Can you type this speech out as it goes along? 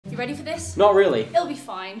ready for this? Not really. It'll be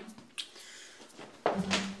fine.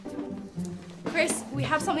 Chris, we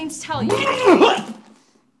have something to tell you.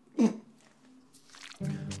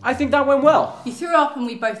 I think that went well. You threw up and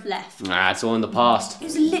we both left. Nah, it's all in the past. It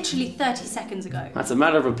was literally 30 seconds ago. That's a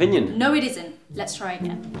matter of opinion. No, it isn't. Let's try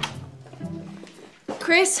again.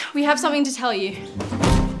 Chris, we have something to tell you.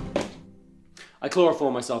 I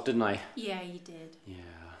chloroformed myself, didn't I? Yeah, you did. Yeah.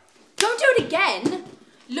 Don't do it again!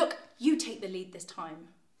 Look, you take the lead this time.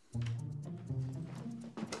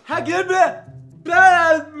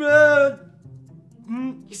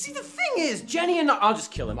 You see, the thing is, Jenny and I'll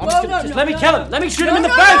just kill him. Let me kill him. Let me shoot him in the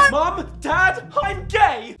face. Mom, Dad, I'm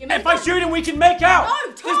gay. If I shoot him, we can make out.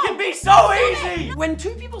 No, Tom. This can be so easy. When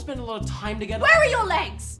two people spend a lot of time together. Where are your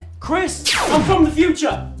legs? Chris, I'm from the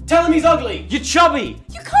future. Tell him he's ugly. You're chubby.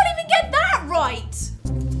 You can't even get that right.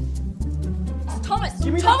 Thomas,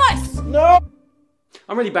 Give me Thomas! that. No.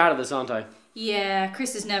 I'm really bad at this, aren't I? Yeah,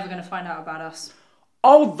 Chris is never going to find out about us.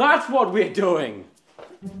 Oh, that's what we're doing.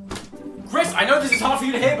 Chris, I know this is hard for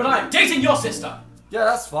you to hear, but I'm dating your sister. Yeah,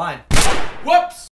 that's fine. Whoops.